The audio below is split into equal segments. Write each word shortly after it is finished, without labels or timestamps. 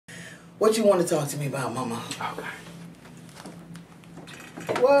What you want to talk to me about, Mama? Okay.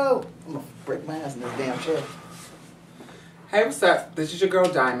 Whoa! I'm gonna break my ass in this damn chair. Hey, what's up? This is your girl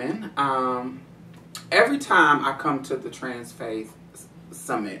Diamond. Every time I come to the Trans Faith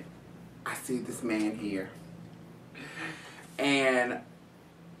Summit, I see this man here. And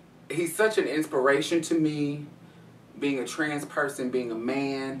he's such an inspiration to me, being a trans person, being a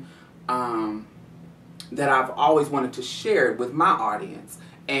man, that I've always wanted to share it with my audience.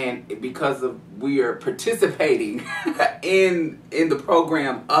 And because of we are participating in the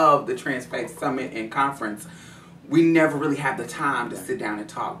program of the Trans Faith Summit and Conference, we never really have the time to sit down and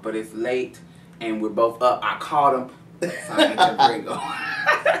talk. But it's late, and we're both up. I called him, so I need to bring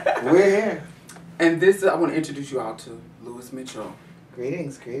him. We're here. And this, I want to introduce you all to Lewis Mitchell.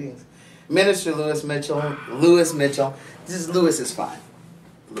 Greetings, greetings. Minister Lewis Mitchell. Lewis Mitchell. Lewis is fine.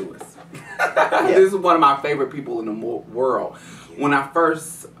 Lewis. Yeah. This is one of my favorite people in the world. When I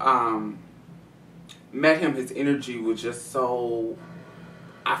first met him, his energy was just so...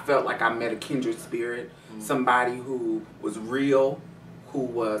 I felt like I met a kindred spirit. Somebody who was real, who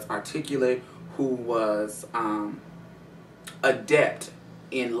was articulate, who was adept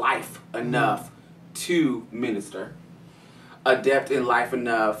in life enough to minister. Adept in life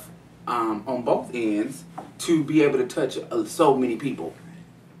enough on both ends to be able to touch so many people.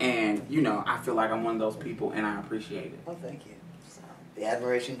 And, you know, I feel like I'm one of those people, and I appreciate it. Oh, thank you. The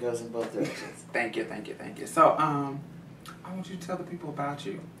admiration goes in both directions. Thank you, thank you, thank you. So, I want you to tell the people about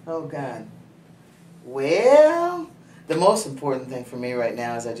you. Oh, God. Well, the most important thing for me right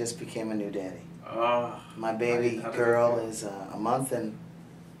now is I just became a new daddy. My baby girl is a month and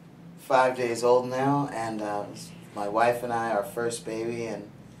 5 days old now, and my wife and I, our first baby, and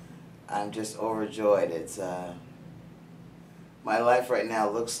I'm just overjoyed. It's my life right now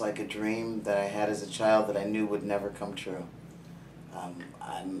looks like a dream that I had as a child that I knew would never come true.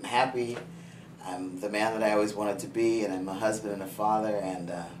 I'm happy. I'm the man that I always wanted to be, and I'm a husband and a father,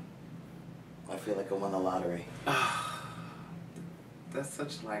 and I feel like I won the lottery. That's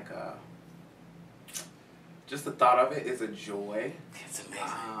such like a... Just the thought of it is a joy. It's amazing.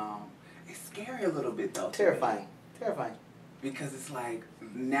 It's scary a little bit though. Terrifying. Terrifying. Because it's like,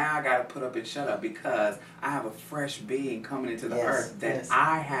 now I gotta put up and shut up because I have a fresh being coming into the earth that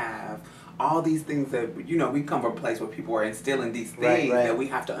I have all these things that, you know, we come from a place where people are instilling these things that we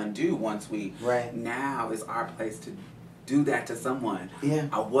have to undo once we, now is our place to do that to someone. Yeah.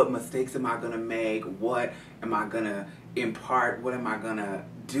 What mistakes am I gonna make? What am I gonna impart? What am I gonna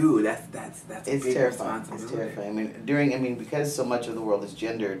do? That's a big responsibility. It's terrifying. I mean, because so much of the world is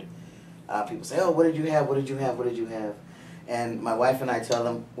gendered, people say, oh, what did you have? What did you have? What did you have? And my wife and I tell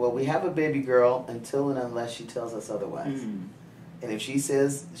them, well, we have a baby girl until and unless she tells us otherwise. And if she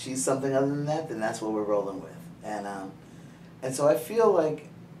says she's something other than that, then that's what we're rolling with. And so I feel like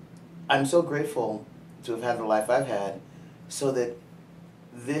I'm so grateful to have had the life I've had so that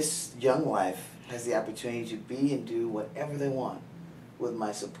this young life has the opportunity to be and do whatever they want with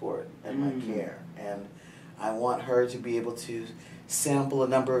my support and my care. And I want her to be able to sample a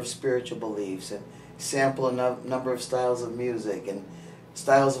number of spiritual beliefs and sample a number of styles of music and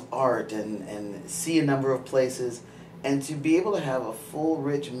styles of art and see a number of places and to be able to have a full,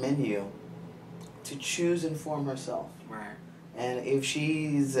 rich menu to choose and form herself. Right. And if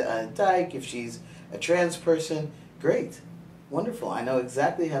she's a dyke, if she's a trans person, great. Wonderful. I know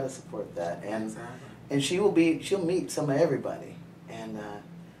exactly how to support that. And she'll meet some of everybody. And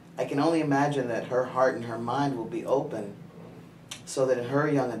I can only imagine that her heart and her mind will be open so that in her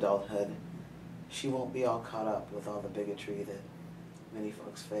young adulthood, she won't be all caught up with all the bigotry that many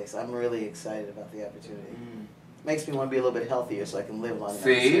folks face. I'm really excited about the opportunity. Makes me want to be a little bit healthier so I can live long enough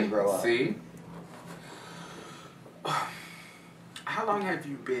to see her grow up. See? How long have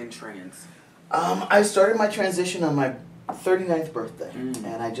you been trans? I started my transition on my 39th birthday,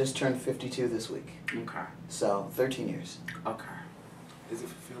 and I just turned 52 this week. Okay. So, 13 years. Okay. Is it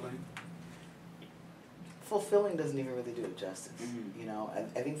fulfilling? Fulfilling doesn't even really do it justice. You know,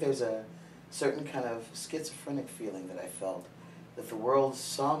 I think there's a certain kind of schizophrenic feeling that I felt that the world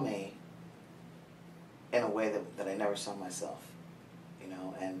saw me in a way that I never saw myself. You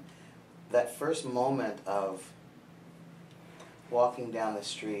know, and that first moment of walking down the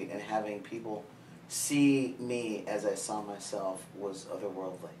street and having people see me as I saw myself was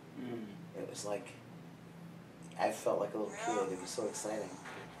otherworldly. It was like, I felt like a little kid. It was so exciting.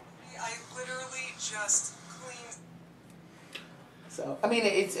 I literally just cleaned. So, I mean,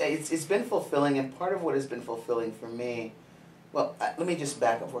 it's been fulfilling, and part of what has been fulfilling for me, well, let me just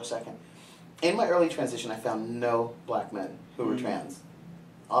back up for a second. In my early transition, I found no black men who were trans.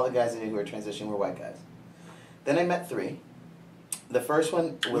 All the guys I knew who were transitioning were white guys. Then I met 3. The first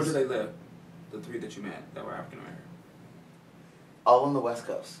one Where was do they live? The 3 that you met that were African American. all on the West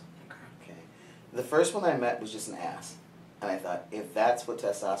Coast. Okay. Okay. The first one I met was just an ass. And I thought, if that's what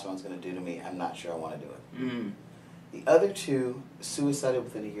testosterone's going to do to me, I'm not sure I want to do it. Mm. The other 2 suicided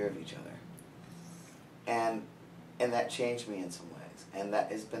within a year of each other. And that changed me in some ways. And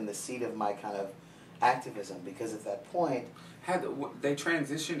that has been the seed of my kind of activism, because at that point... They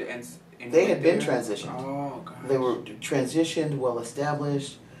transitioned and they had been transitioned. Oh, gosh. They were transitioned,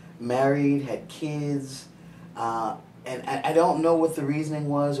 well-established, married, had kids. And I don't know what the reasoning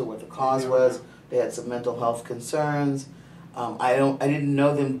was or what the cause was. They had some mental health concerns. I didn't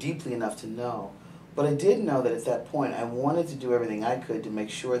know them deeply enough to know. But I did know that at that point I wanted to do everything I could to make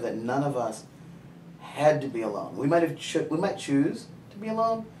sure that none of us had to be alone. We might choose to be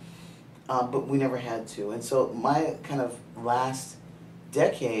alone, but we never had to. And so my kind of last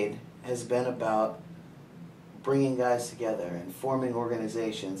decade has been about bringing guys together and forming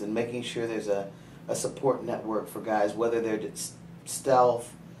organizations and making sure there's a support network for guys, whether they're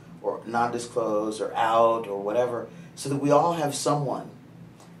stealth or non-disclosed or out or whatever, so that we all have someone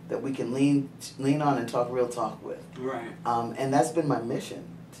that we can lean on and talk real talk with. Right. And that's been my mission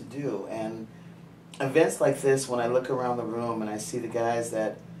to do. And events like this, when I look around the room and I see the guys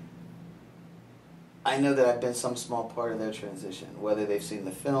that I know that I've been some small part of their transition, whether they've seen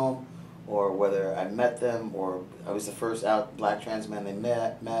the film or whether I met them or I was the first out black trans man they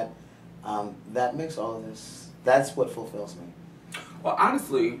met, that makes all of this, that's what fulfills me. Well,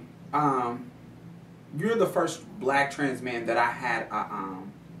 honestly, you're the first black trans man that I had.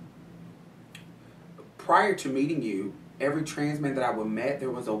 Prior to meeting you, every trans man that I would met, there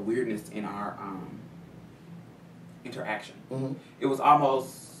was a weirdness in our interaction. Mm-hmm. It was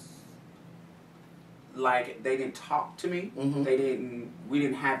almost like they didn't talk to me. Mm-hmm. We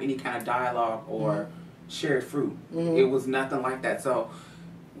didn't have any kind of dialogue or Mm-hmm. shared fruit. Mm-hmm. It was nothing like that. So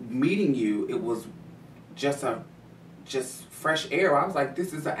meeting you, it was just fresh air. I was like,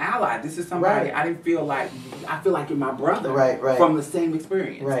 this is an ally. This is somebody. Right. I feel like you're my brother. Right. From the same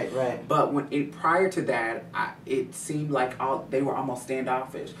experience. Right. But prior to that, it seemed like they were almost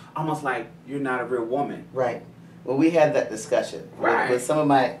standoffish. Almost like you're not a real woman. Right. Well, we had that discussion with some of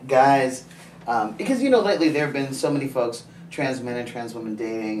my guys, because lately there have been so many folks, trans men and trans women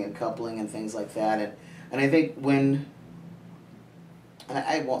dating and coupling and things like that, and I think and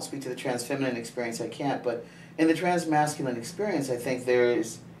I won't speak to the trans feminine experience, I can't, but in the trans masculine experience, I think there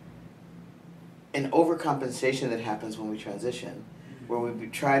is an overcompensation that happens when we transition, where we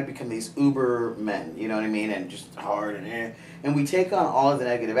try to become these uber men, you know what I mean, and just hard and we take on all of the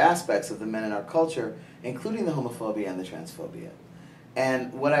negative aspects of the men in our culture, including the homophobia and the transphobia.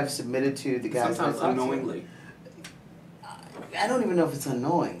 And what I've submitted to the guys, sometimes unknowingly. I don't even know if it's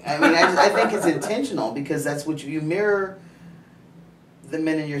unknowing. I mean, I think it's intentional, because that's what you mirror the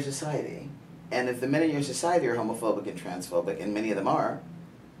men in your society. And if the men in your society are homophobic and transphobic, and many of them are,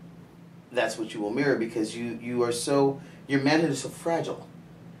 that's what you will mirror, because your manhood is so fragile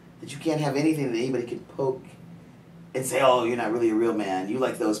that you can't have anything that anybody can poke and say, oh, you're not really a real man. You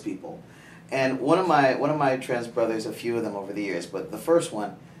like those people. And one of my trans brothers, a few of them over the years, but the first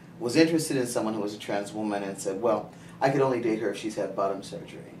one was interested in someone who was a trans woman and said, well, I could only date her if she's had bottom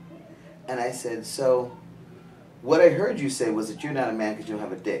surgery. And I said, so what I heard you say was that you're not a man because you don't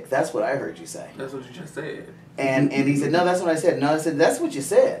have a dick. That's what I heard you say. That's what you just said. And he said, no, that's what I said. No, I said, that's what you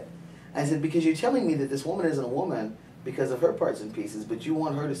said. I said, because you're telling me that this woman isn't a woman because of her parts and pieces, but you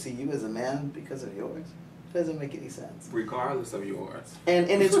want her to see you as a man because of yours. It doesn't make any sense. Regardless of yours. And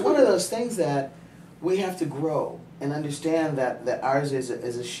it's one of those things that we have to grow and understand that ours is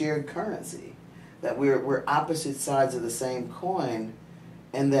a shared currency, that we're opposite sides of the same coin,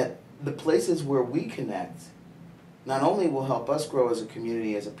 and that the places where we connect not only will help us grow as a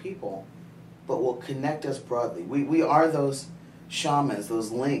community, as a people, but will connect us broadly. We are those shamans, those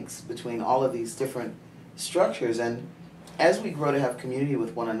links between all of these different structures, and as we grow to have community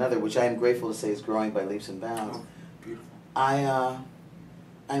with one another, which I am grateful to say is growing by leaps and bounds, Oh, beautiful.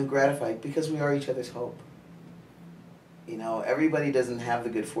 I'm gratified because we are each other's hope. Everybody doesn't have the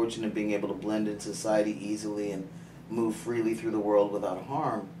good fortune of being able to blend into society easily and move freely through the world without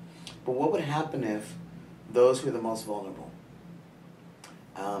harm. But what would happen if those who are the most vulnerable,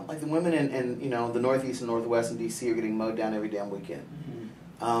 like the women in the Northeast and Northwest and D.C. are getting mowed down every damn weekend.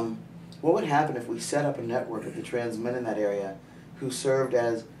 Mm-hmm. What would happen if we set up a network of the trans men in that area who served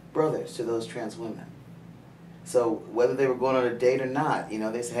as brothers to those trans women? So whether they were going on a date or not,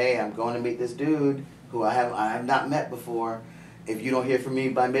 they say, hey, I'm going to meet this dude who I have not met before. If you don't hear from me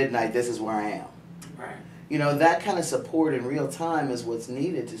by midnight, this is where I am. Right. That kind of support in real time is what's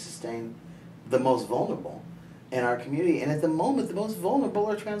needed to sustain the most vulnerable. in our community. And at the moment, the most vulnerable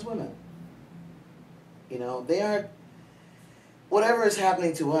are trans women. You know, they are, whatever is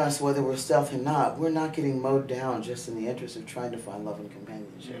happening to us, whether we're stealth or not, we're not getting mowed down just in the interest of trying to find love and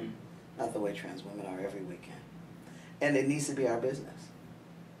companionship. Not the way trans women are every weekend. And it needs to be our business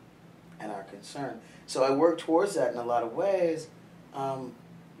and our concern. So I work towards that in a lot of ways,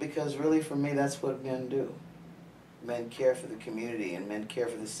 because really for me that's what men do. Men care for the community, and men care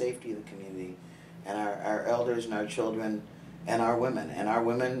for the safety of the community, and our elders and our children and our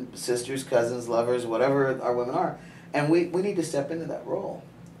women, sisters, cousins, lovers, whatever our women are. And we need to step into that role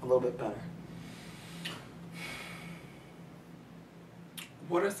a little bit better.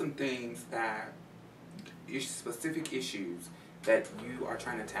 What are some things that, specific issues that you are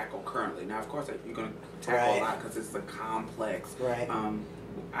trying to tackle currently? Now, of course, you're going to tackle a lot because it's a complex. Right.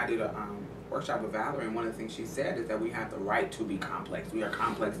 I did a workshop with Valerie, and one of the things she said is that we have the right to be complex. We are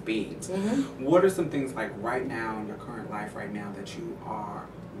complex beings. Mm-hmm. What are some things like right now in your current life right now that you are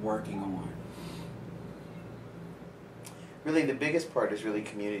working on? Really, the biggest part is really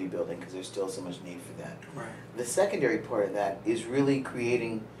community building, because there's still so much need for that. Right. The secondary part of that is really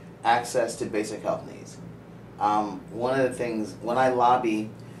creating access to basic health needs. One of the things, when I lobby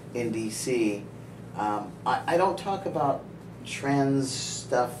in D.C., I don't talk about trans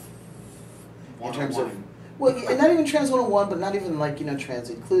stuff in terms of, well, not even trans 101, but not even like, trans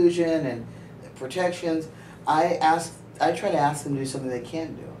inclusion and protections. I try to ask them to do something they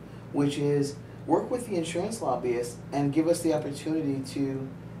can do, which is work with the insurance lobbyists and give us the opportunity to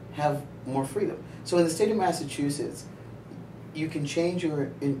have more freedom. So in the state of Massachusetts, you can change your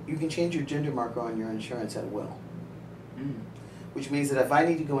gender marker on your insurance at will. Which means that if I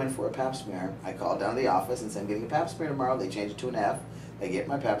need to go in for a pap smear, I call down to the office and say I'm getting a pap smear tomorrow. They change it to an F. I get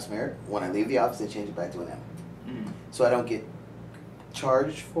my pap smear. When I leave the office, they change it back to an M. So I don't get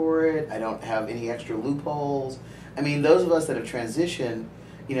charged for it. I don't have any extra loopholes. I mean, those of us that have transitioned,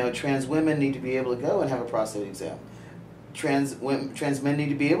 trans women need to be able to go and have a prostate exam. Trans men need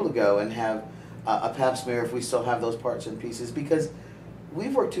to be able to go and have a pap smear if we still have those parts and pieces, because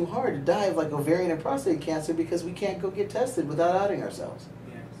we've worked too hard to die of like ovarian and prostate cancer because we can't go get tested without outing ourselves.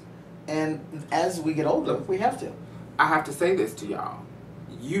 Yes. And as we get older, we have to. I have to say this to y'all.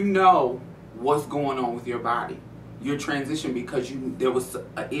 You know what's going on with your body. You're transitioned because there was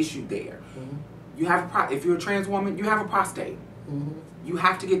an issue there. Mm-hmm. You have if you're a trans woman, you have a prostate. Mm-hmm. You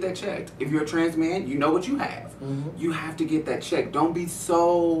have to get that checked. If you're a trans man, you know what you have. Mm-hmm. You have to get that checked. Don't be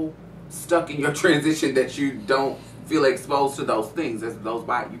so stuck in your transition that you don't feel exposed to those things.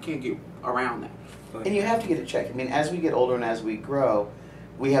 You can't get around that. And you have to get it checked. I mean, as we get older and as we grow,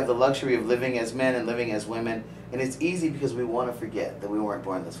 we have the luxury of living as men and living as women, and it's easy because we want to forget that we weren't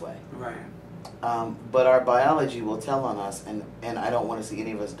born this way. Right. But our biology will tell on us, and I don't want to see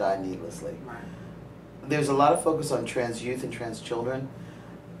any of us die needlessly. Right. There's a lot of focus on trans youth and trans children.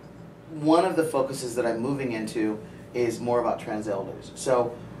 One of the focuses that I'm moving into is more about trans elders.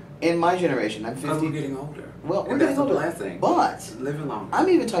 So, in my generation, I'm 50. Because we're getting older. Well, we're getting older. That's a blessing. But living longer. I'm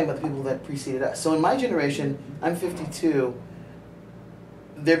even talking about the people that preceded us. So in my generation, I'm 52.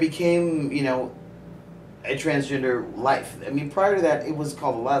 There became, a transgender life. I mean, prior to that, it was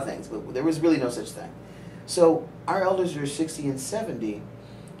called a lot of things, but there was really no such thing. So our elders are 60 and 70,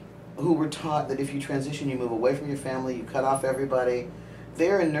 who were taught that if you transition, you move away from your family, you cut off everybody.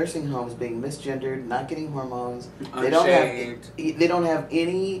 They're in nursing homes being misgendered, not getting hormones. They don't have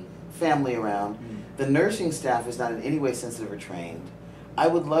any family around. The nursing staff is not in any way sensitive or trained. I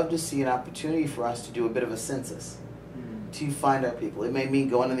would love to see an opportunity for us to do a bit of a census to find our people. It may mean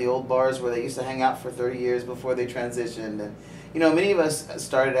going to the old bars where they used to hang out for 30 years before they transitioned. And, many of us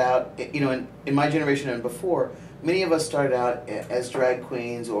started out, in my generation and before, many of us started out as drag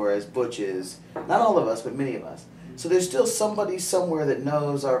queens or as butches. Not all of us, but many of us. So there's still somebody somewhere that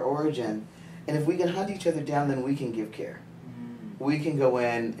knows our origin. And if we can hunt each other down, then we can give care. We can go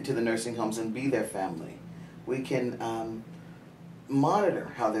into the nursing homes and be their family. We can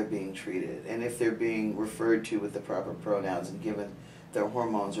monitor how they're being treated and if they're being referred to with the proper pronouns and given their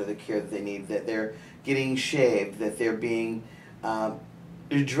hormones or the care that they need, that they're getting shaved, that they're being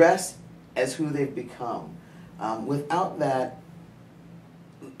dressed as who they've become. Without that,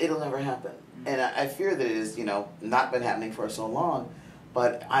 it'll never happen. And I fear that it has, not been happening for so long,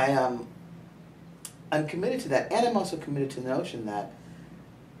 but I'm committed to that, and I'm also committed to the notion that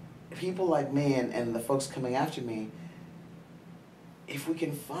people like me and the folks coming after me, if we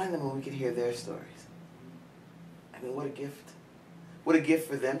can find them and we can hear their stories, I mean, what a gift. What a gift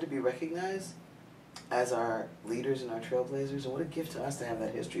for them to be recognized as our leaders and our trailblazers, and what a gift to us to have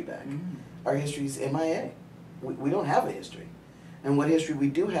that history back. Our history's MIA. We don't have a history. And what history we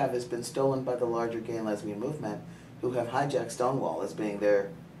do have has been stolen by the larger gay and lesbian movement, who have hijacked Stonewall as being their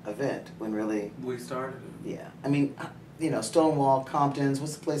event, when really... We started it. Yeah. I mean, you know, Stonewall, Compton's,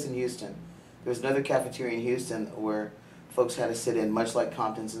 what's the place in Houston? There was another cafeteria in Houston where folks had to sit in, much like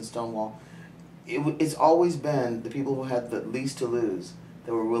Compton's and Stonewall. It's always been the people who had the least to lose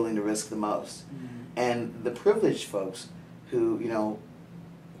that were willing to risk the most. Mm-hmm. And the privileged folks who, you know,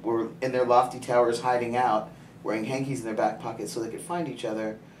 were in their lofty towers hiding out, wearing hankies in their back pockets so they could find each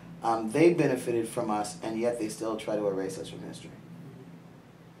other, they benefited from us, and yet they still try to erase us from history.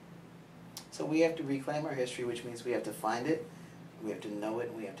 So we have to reclaim our history, which means we have to find it, we have to know it,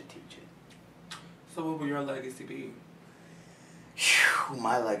 and we have to teach it. So what will your legacy be? Whew,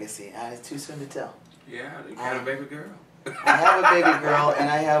 my legacy. It's too soon to tell. Yeah, you got a baby girl. I have a baby girl, and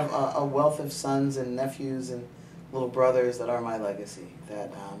I have a wealth of sons and nephews and little brothers that are my legacy.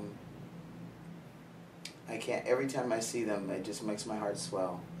 That I can't. Every time I see them, it just makes my heart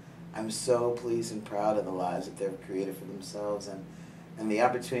swell. I'm so pleased and proud of the lives that they've created for themselves, and the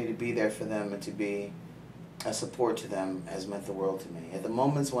opportunity to be there for them and to be a support to them has meant the world to me. At the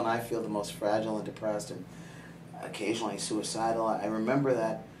moments when I feel the most fragile and depressed and occasionally suicidal, I remember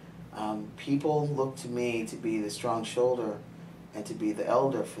that people look to me to be the strong shoulder and to be the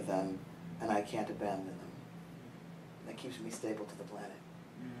elder for them, and I can't abandon them. That keeps me stable to the planet.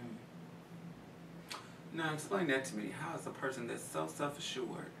 Now explain that to me. How is a person that's so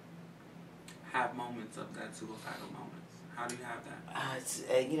self-assured have moments of that suicidal moments? How do you have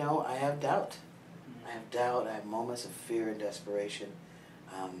that? You know, I have doubt. I have doubt. I have moments of fear and desperation.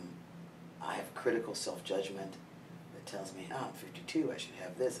 I have critical self-judgment that tells me, oh, I'm 52, I should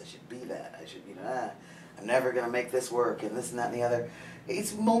have this, I should be that, I should, you know, I'm never going to make this work, and this and that and the other.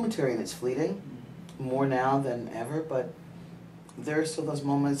 It's momentary and it's fleeting, more now than ever, but there are still those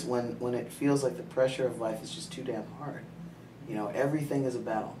moments when it feels like the pressure of life is just too damn hard. You know, everything is a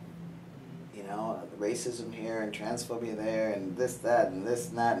battle. You know, racism here and transphobia there and this, that, and this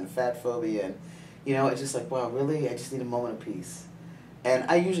and that, and fat phobia, and, you know, it's just like, wow, really? I just need a moment of peace. And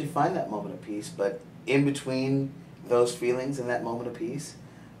I usually find that moment of peace, but in between those feelings and that moment of peace,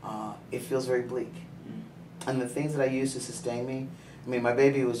 it feels very bleak. And the things that I use to sustain me, I mean, my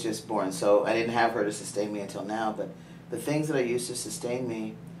baby was just born, so I didn't have her to sustain me until now, but the things that I use to sustain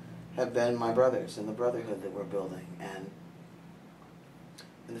me have been my brothers and the brotherhood that we're building, and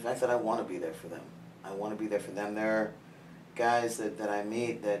the fact that I want to be there for them. I want to be there for them. There are guys that I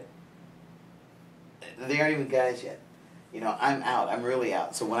meet that they aren't even guys yet. You know, I'm out. I'm really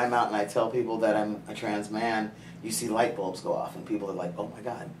out. So when I'm out and I tell people that I'm a trans man, you see light bulbs go off, and people are like, oh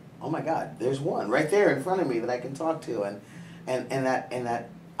my God, there's one right there in front of me that I can talk to, and that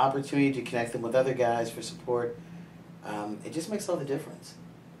opportunity to connect them with other guys for support, it just makes all the difference.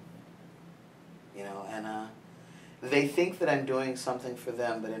 You know, and they think that I'm doing something for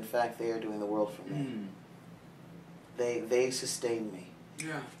them, but in fact they are doing the world for me. They sustain me.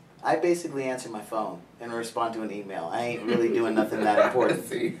 Yeah. I basically answer my phone and respond to an email. I ain't really doing nothing that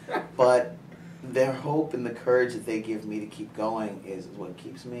important. But their hope and the courage that they give me to keep going is what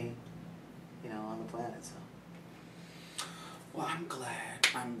keeps me, you know, on the planet. So. Well, I'm glad.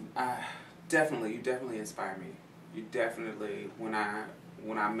 You definitely inspire me. You definitely, when I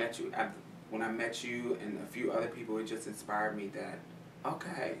met you, when I met you and a few other people, it just inspired me that,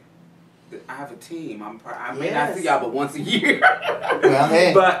 okay, I have a team. I may not see y'all but once a year. Well,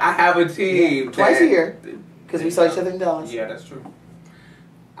 hey. But I have a team. Yeah, twice a year. Because we saw each other in Dallas. Yeah, that's true.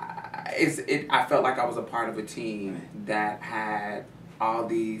 I felt like I was a part of a team that had all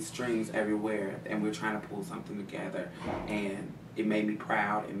these strings everywhere, and we're trying to pull something together. And it made me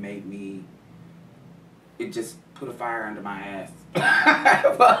proud. It just put a fire under my ass.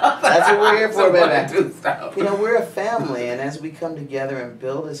 That's what we're here for, baby. So. You know, we're a family, and as we come together and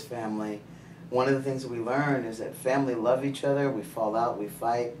build as family, one of the things that we learn is that family love each other. We fall out, we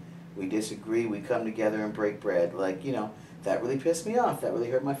fight, we disagree, we come together and break bread. Like, you know, that really pissed me off. That really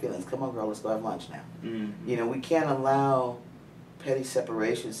hurt my feelings. Come on, girl, let's go have lunch now. Mm-hmm. You know, we can't allow petty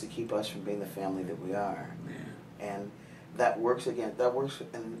separations to keep us from being the family that we are. Yeah. And that works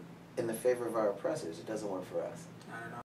in the favor of our oppressors. It doesn't work for us. I don't know.